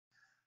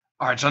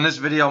All right, so in this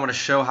video, I want to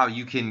show how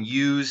you can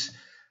use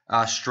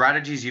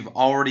strategies you've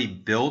already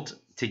built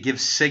to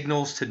give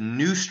signals to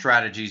new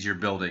strategies you're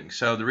building.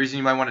 So the reason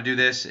you might want to do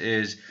this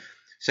is,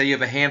 say you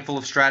have a handful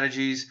of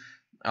strategies,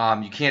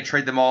 you can't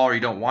trade them all or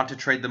you don't want to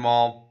trade them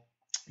all.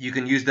 You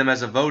can use them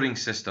as a voting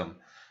system,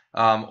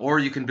 or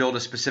you can build a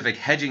specific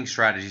hedging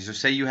strategy. So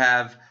say you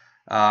have,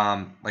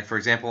 like for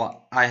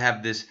example, I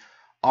have this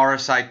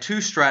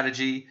RSI2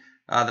 strategy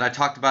that I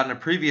talked about in a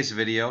previous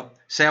video.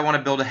 Say I want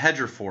to build a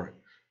hedger for it.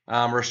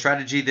 Or a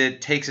strategy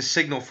that takes a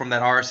signal from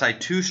that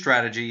RSI2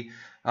 strategy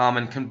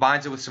and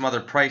combines it with some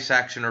other price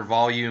action or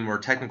volume or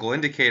technical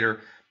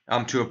indicator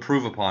to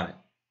improve upon it.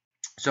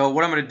 So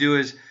what I'm going to do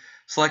is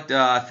select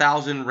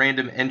 1,000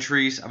 random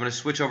entries. I'm going to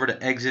switch over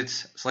to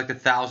exits, select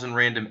 1,000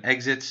 random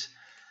exits.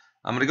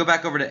 I'm going to go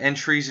back over to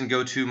entries and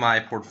go to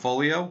my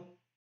portfolio.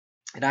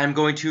 And I'm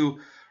going to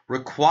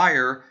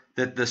require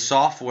that the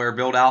software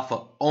Build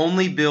Alpha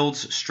only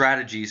builds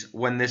strategies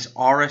when this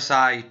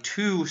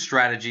RSI2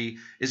 strategy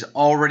is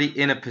already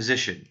in a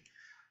position.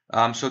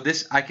 So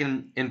this, I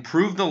can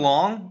improve the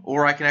long,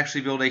 or I can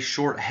actually build a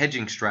short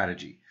hedging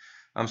strategy.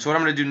 So what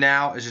I'm going to do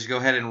now is just go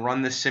ahead and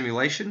run this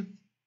simulation,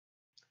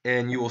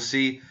 and you will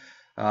see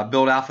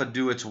Build Alpha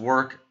do its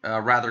work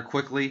rather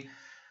quickly.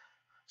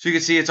 So you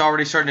can see it's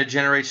already starting to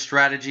generate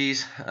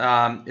strategies.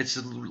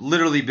 It's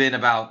literally been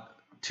about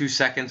 2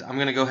 seconds. I'm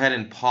going to go ahead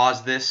and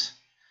pause this.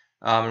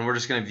 And we're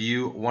just going to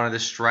view one of the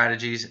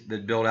strategies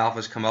that Build Alpha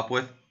has come up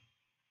with.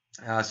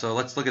 So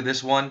let's look at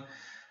this one.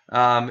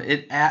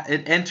 It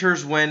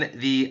enters when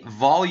the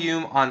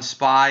volume on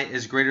SPY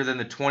is greater than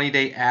the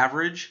 20-day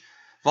average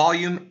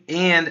volume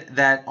and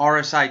that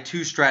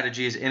RSI2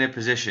 strategy is in a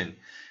position.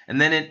 And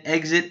then it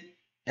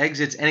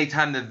exits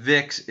anytime the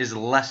VIX is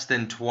less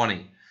than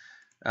 20.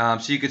 So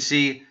you can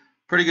see,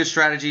 pretty good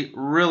strategy,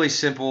 really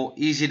simple,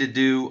 easy to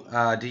do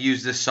to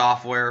use this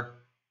software.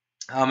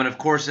 And of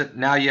course,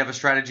 now you have a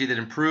strategy that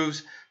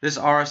improves this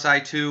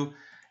RSI2.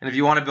 And if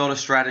you want to build a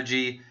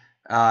strategy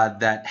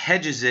that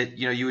hedges it,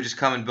 you would just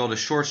come and build a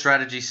short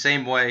strategy,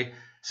 same way,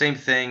 same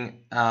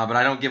thing. But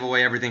I don't give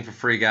away everything for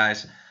free,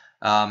 guys.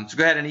 So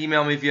go ahead and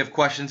email me if you have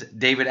questions,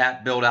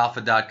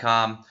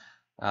 david@buildalpha.com.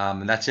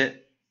 And that's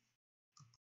it.